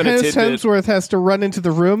 we're given a tidbit. Hemsworth has to run into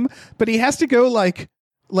the room, but he has to go like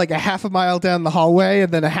a half a mile down the hallway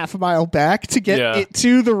and then a half a mile back to get it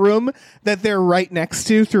to the room that they're right next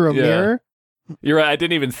to through a mirror. You're right. I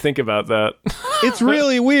didn't even think about that. It's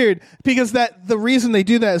really weird because the reason they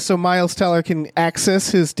do that is so Miles Teller can access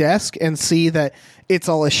his desk and see that it's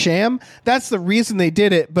all a sham. That's the reason they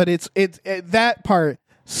did it. But it's that part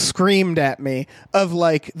screamed at me of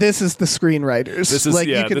like, this is the screenwriters. This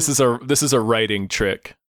is this is a writing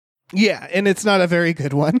trick. Yeah, and it's not a very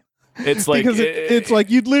good one. It's like because it's like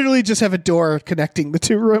you'd literally just have a door connecting the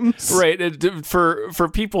two rooms, right? For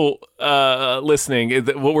people listening,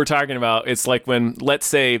 what we're talking about, it's like when, let's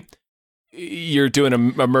say, you're doing a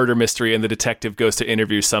murder mystery and the detective goes to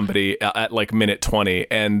interview somebody at like minute 20,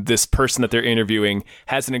 and this person that they're interviewing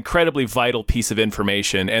has an incredibly vital piece of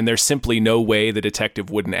information, and there's simply no way the detective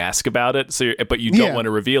wouldn't ask about it. But you don't want to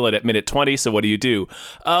reveal it at minute 20. So what do?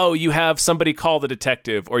 Oh, you have somebody call the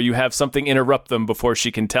detective, or you have something interrupt them before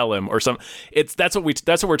she can tell him, or something. That's what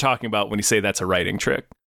we're talking about when you say that's a writing trick.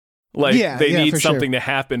 Like they need something to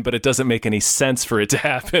happen, but it doesn't make any sense for it to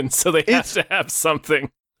happen, so they have to have something.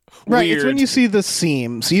 Right, weird. It's when you see the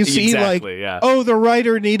seams. You see oh, the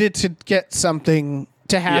writer needed to get something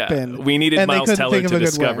to happen. Yeah, we needed Miles Teller to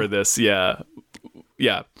discover this. Yeah.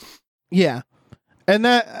 And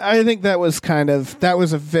I think that was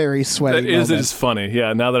a very sweaty moment. It is funny.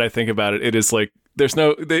 Yeah, now that I think about it, it is like There's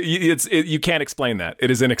no, you can't explain that.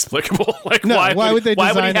 It is inexplicable. Like, No, why would they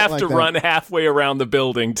Why would design he it have like to that? run halfway around the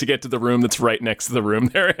building to get to the room that's right next to the room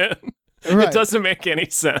they're in? Right. It doesn't make any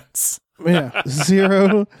sense. Yeah,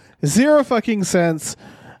 zero fucking sense.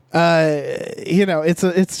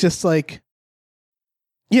 It's just like,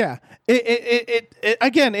 yeah. It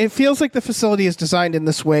again, it feels like the facility is designed in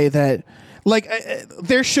this way that, like,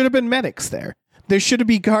 there should have been medics there. There should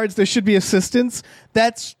be guards. There should be assistants.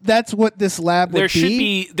 That's what this lab would There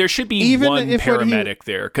should be Even one if what he- paramedic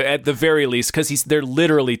there at the very least, because they're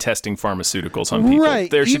literally testing pharmaceuticals on people.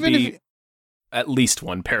 Right, There should even be if- at least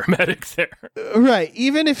one paramedic there. Right.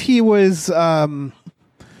 Even if he was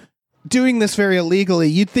doing this very illegally,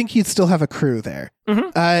 you'd think he'd still have a crew there.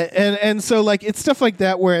 And so, like, it's stuff like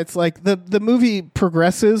that where it's like the movie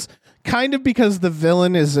progresses kind of because the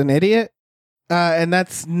villain is an idiot, and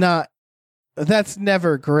that's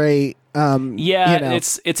never great.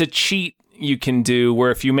 It's a cheat you can do where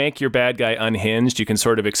if you make your bad guy unhinged, you can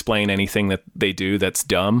sort of explain anything that they do that's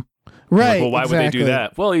dumb. Right. Like, well, why would they do exactly.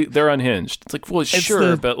 that? Well, they're unhinged. It's like, well,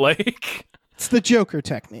 sure, but like, It's the Joker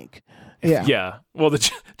technique. Yeah. yeah. Well,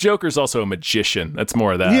 the Joker's also a magician. That's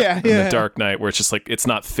more of that. Yeah, in yeah. The Dark Knight, where it's just like it's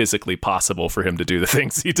not physically possible for him to do the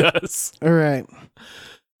things he does. All right.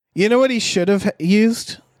 You know what he should have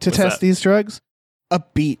used to What's test that? these drugs? A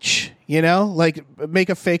beach. You know, like make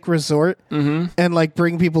a fake resort and like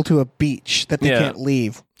bring people to a beach that they Yeah. can't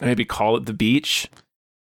leave. Maybe call it the beach,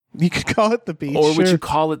 You could call it the beach, or would sure. you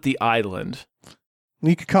call it the island?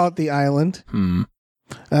 You could call it the island. Hmm.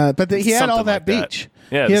 But he had all Something that like that. beach.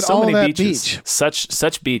 Yeah, He there's had so all many that beaches. beach.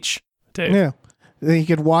 Such beach, Dave. Yeah. Then you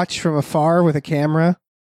could watch from afar with a camera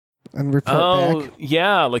and report back.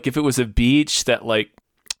 yeah, like if it was a beach that like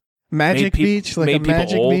Magic peop- beach, like a made people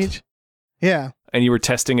magic old. beach. Yeah. and you were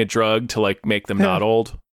testing a drug to like make them Yeah. not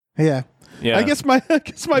old. Yeah. Yeah. I guess my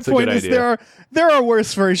That's a point good is idea. there are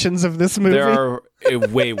worse versions of this movie. There are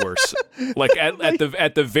way worse. Like at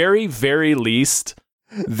the very, very least,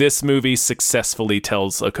 this movie successfully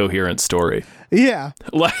tells a coherent story. Yeah.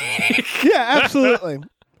 Like Yeah, absolutely.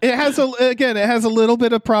 It has a little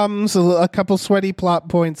bit of problems, a couple sweaty plot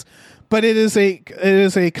points, but it is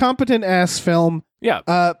a competent ass film.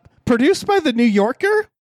 yeah. Produced by the New Yorker.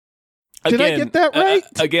 Did I get that right?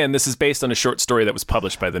 Again, this is based on a short story that was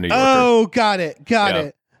published by the New Yorker. Oh, got it.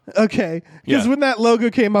 Yeah. Okay. Because Yeah. when that logo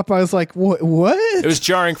came up, I was like, what? It was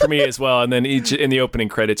jarring for me as well. And then in the opening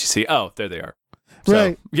credits, you see, oh, there they are. So,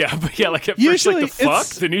 Right. Yeah, but yeah, like at Usually first, like the fuck,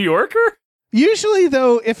 it's- the New Yorker. Usually,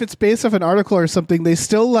 though, if it's based off an article or something, they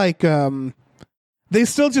still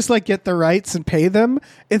just like get the rights and pay them.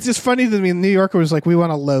 It's just funny to me. The New Yorker was like, we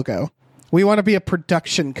want a logo. We want to be a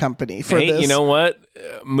production company for Hey, this. you know what?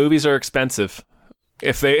 Movies are expensive.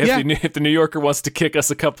 If the New Yorker wants to kick us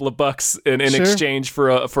a couple of bucks in Sure. exchange for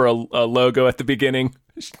a logo at the beginning,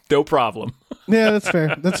 no problem. Yeah, that's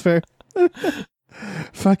fair. That's fair.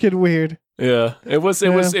 Fucking weird. Yeah, it was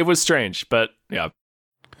strange, but yeah,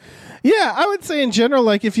 Yeah, I would say in general,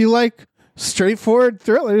 like if you like straightforward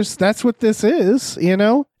thrillers, that's what this is. You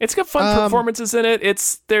know? it's got fun performances in it.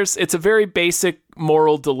 It's a very basic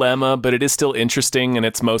moral dilemma, but it is still interesting, and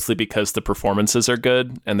it's mostly because the performances are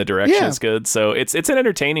good and the direction Yeah. is good. So it's an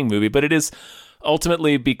entertaining movie, but it is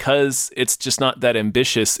ultimately because it's just not that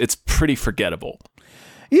ambitious. It's pretty forgettable.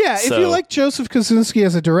 Yeah, if So- you like Joseph Kosinski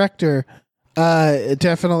as a director,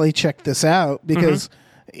 definitely check this out because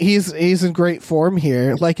he's in great form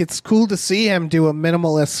here. Like it's cool to see him do a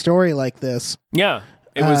minimalist story like this. Yeah.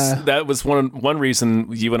 It was that was one reason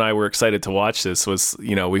you and I were excited to watch this was,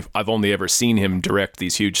 you know, I've only ever seen him direct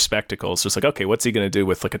these huge spectacles. Just like, okay, what's he going to do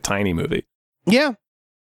with like a tiny movie? Yeah.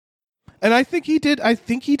 And I think he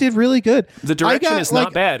did really good. The direction got, is not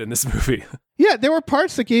like- bad in this movie. Yeah, there were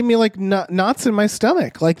parts that gave me like knots in my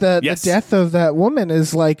stomach. Like the Yes. death of that woman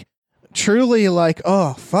is like truly like,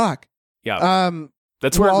 oh fuck. Yeah.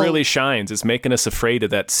 That's where well- it really shines, is making us afraid of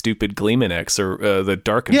that stupid Gleeman X or the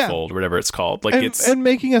Darkenfold, whatever it's called. Like And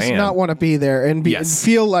making us man. not want to be there and be and Yes.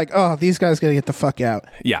 feel like, oh, these guys gotta get the fuck out.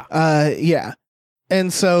 yeah. Yeah.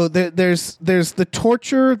 And so there's the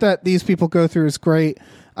torture that these people go through is great.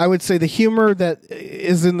 I would say the humor that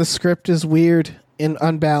is in the script is weird and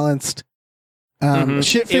unbalanced.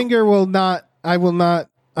 Shitfinger I will not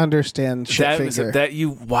understand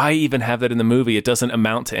Shitfinger. Why even have that in the movie? It doesn't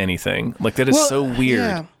amount to anything. Like that is so weird.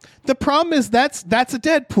 Yeah. The problem is that's a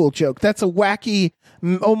Deadpool joke. That's a wacky,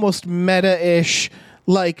 almost meta-ish,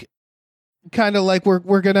 like kind of like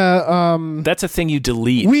we're gonna That's a thing you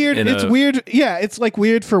delete. weird. It's weird. Yeah, it's like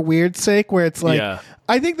weird for weird's sake. Where it's like, Yeah.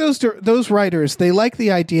 I think those writers, they like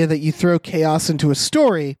the idea that you throw chaos into a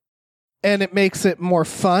story, and it makes it more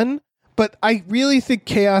fun. but I really think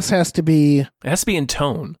chaos has to be. It has to be in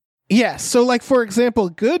tone. Yeah, so like for example,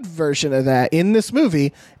 a good version of that in this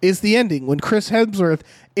movie is the ending when Chris Hemsworth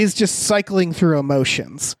is just cycling through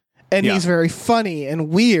emotions. And Yeah. he's very funny and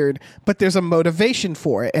weird, but there's a motivation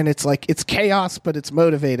for it. And it's like, it's chaos, but it's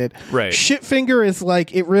motivated. Right. Shitfinger is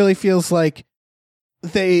like, it really feels like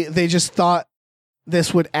they just thought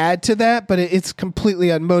this would add to that, but it's completely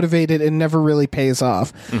unmotivated and never really pays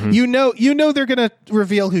off. Mm-hmm. You know they're going to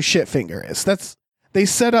reveal who Shitfinger is. They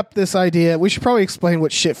set up this idea. We should probably explain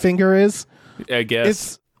what Shitfinger is. I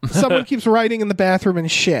guess. It's someone keeps writing in the bathroom and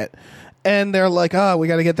shit. And they're like, oh, we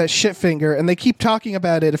got to get that shit finger. And they keep talking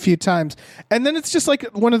about it a few times. And then it's just like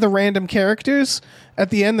one of the random characters.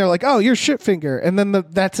 At the end, they're like, oh, you're shit finger. And then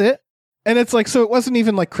that's it. And it's like, so it wasn't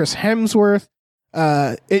even like Chris Hemsworth.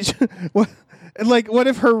 What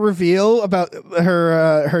if her reveal about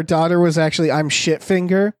her daughter was actually I'm shit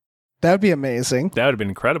finger? That would be amazing. That would have been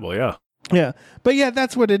incredible, yeah. Yeah. But yeah,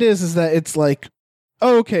 that's what it is that it's like,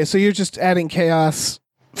 oh, okay, so you're just adding chaos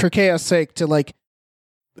for chaos sake to like,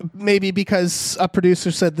 maybe because a producer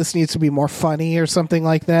said this needs to be more funny or something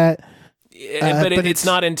like that. But it's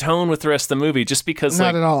not in tone with the rest of the movie, just because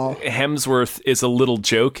not at all. Hemsworth is a little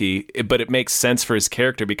jokey, but it makes sense for his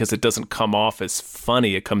character because it doesn't come off as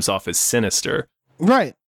funny. It comes off as sinister.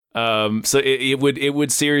 Right. So it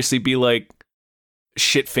would seriously be like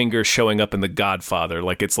Shitfinger showing up in The Godfather.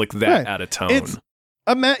 Like it's like that Right. out of tone.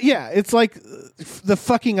 It's like the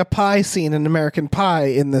fucking a pie scene in American Pie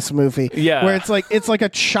in this movie. Yeah. Where it's like a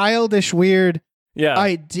childish, weird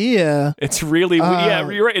idea. It's really,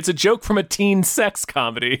 you're right. It's a joke from a teen sex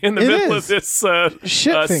comedy in the middle of this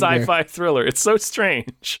sci-fi thriller. It's so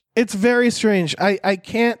strange. It's very strange. I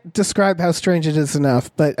can't describe how strange it is enough,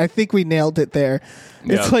 but I think we nailed it there.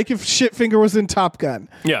 It's Yeah. like if Shitfinger was in Top Gun.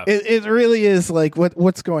 Yeah. It really is like,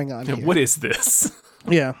 what's going on here? What is this?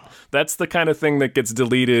 Yeah. That's the kind of thing that gets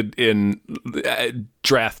deleted in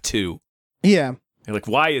Draft 2. Yeah. You're like,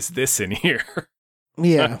 why is this in here?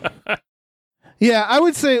 Yeah. Yeah, I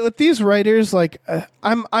would say with these writers, like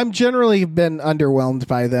I'm generally been underwhelmed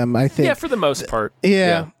by them. I think, Yeah, for the most part.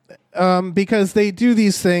 yeah. Because they do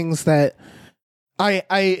these things that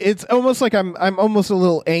it's almost like I'm almost a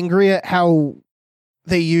little angry at how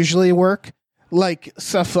they usually work, like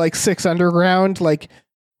stuff like Six Underground, like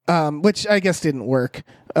which I guess didn't work.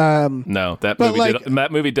 No, that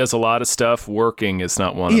movie does a lot of stuff. Working is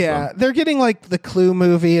not one of them. Yeah, they're getting like the Clue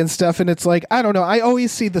movie and stuff, and it's like, I don't know. I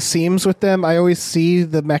always see the seams with them. I always see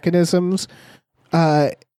the mechanisms,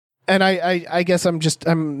 and I guess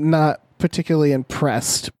I'm not particularly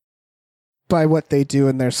impressed by what they do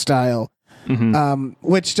in their style. Mm-hmm.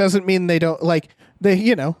 Which doesn't mean they don't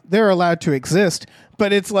they're allowed to exist,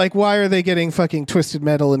 but it's like, why are they getting fucking Twisted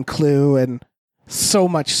Metal and Clue and so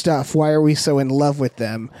much stuff? Why are we so in love with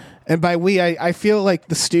them? And by we, I feel like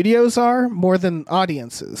the studios are more than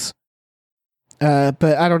audiences. But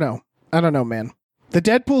I don't know, man. The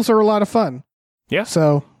Deadpools are a lot of fun. Yeah.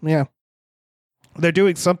 So yeah, they're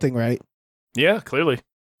doing something right. Yeah, clearly.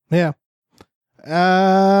 Yeah.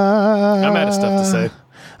 I'm out of stuff to say.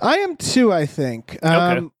 I am too, I think.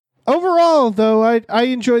 Okay. Overall, though, I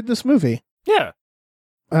enjoyed this movie. Yeah.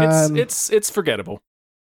 It's forgettable.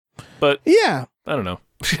 But yeah, I don't know.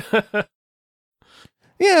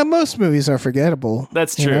 Yeah, most movies are forgettable.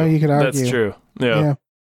 That's true. You could argue. That's true. Yeah.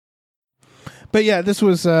 But yeah, this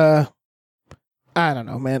was I don't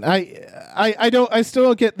know, man. I still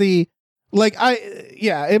don't get the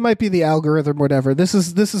it might be the algorithm or whatever. This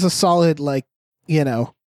is a solid, like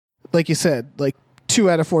you said, like 2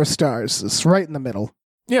 out of 4 stars. It's right in the middle.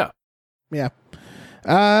 Yeah. Yeah.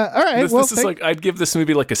 All right. This is like, I'd give this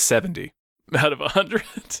movie like a 70 out of 100.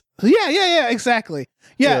 Yeah, exactly.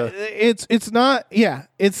 Yeah. It's not,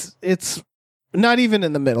 it's not even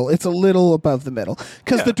in the middle. It's a little above the middle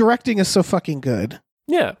because the directing is so fucking good.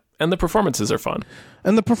 Yeah. And the performances are fun.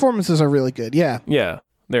 And the performances are really good. Yeah. Yeah.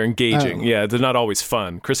 They're engaging. Yeah. They're not always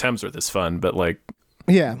fun. Chris Hemsworth is fun, but like,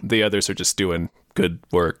 the others are just doing good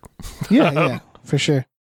work. Yeah, for sure.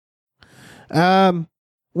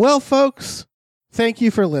 Well, folks, thank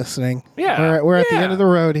you for listening. Yeah. We're at the end of the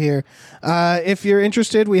road here. If you're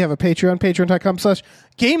interested, we have a Patreon,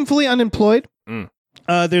 patreon.com/gamefully unemployed.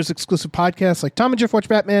 There's exclusive podcasts like Tom and Jeff Watch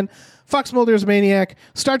Batman, Fox Mulder's Maniac,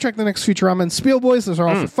 Star Trek The Next Futurama, and Spiel Boys. Those are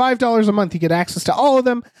all for $5 a month. You get access to all of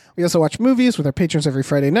them. We also watch movies with our patrons every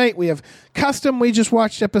Friday night. We have custom We Just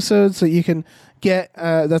Watched episodes that you can get.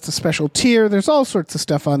 That's a special tier. There's all sorts of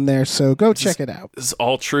stuff on there, so go check it out. This is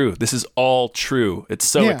all true. This is all true. It's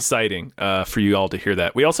so exciting for you all to hear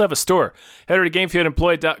that. We also have a store. Head over to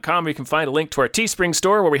GameFieldEmployed.com where you can find a link to our Teespring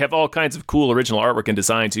store where we have all kinds of cool original artwork and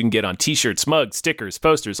designs you can get on t-shirts, mugs, stickers,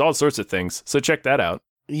 posters, all sorts of things. So check that out.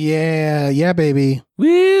 Yeah, baby.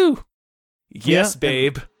 Woo! Yes, Yeah.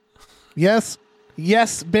 babe.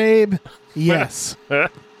 Yes, babe. Yes.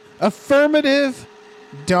 Affirmative,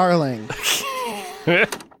 darling.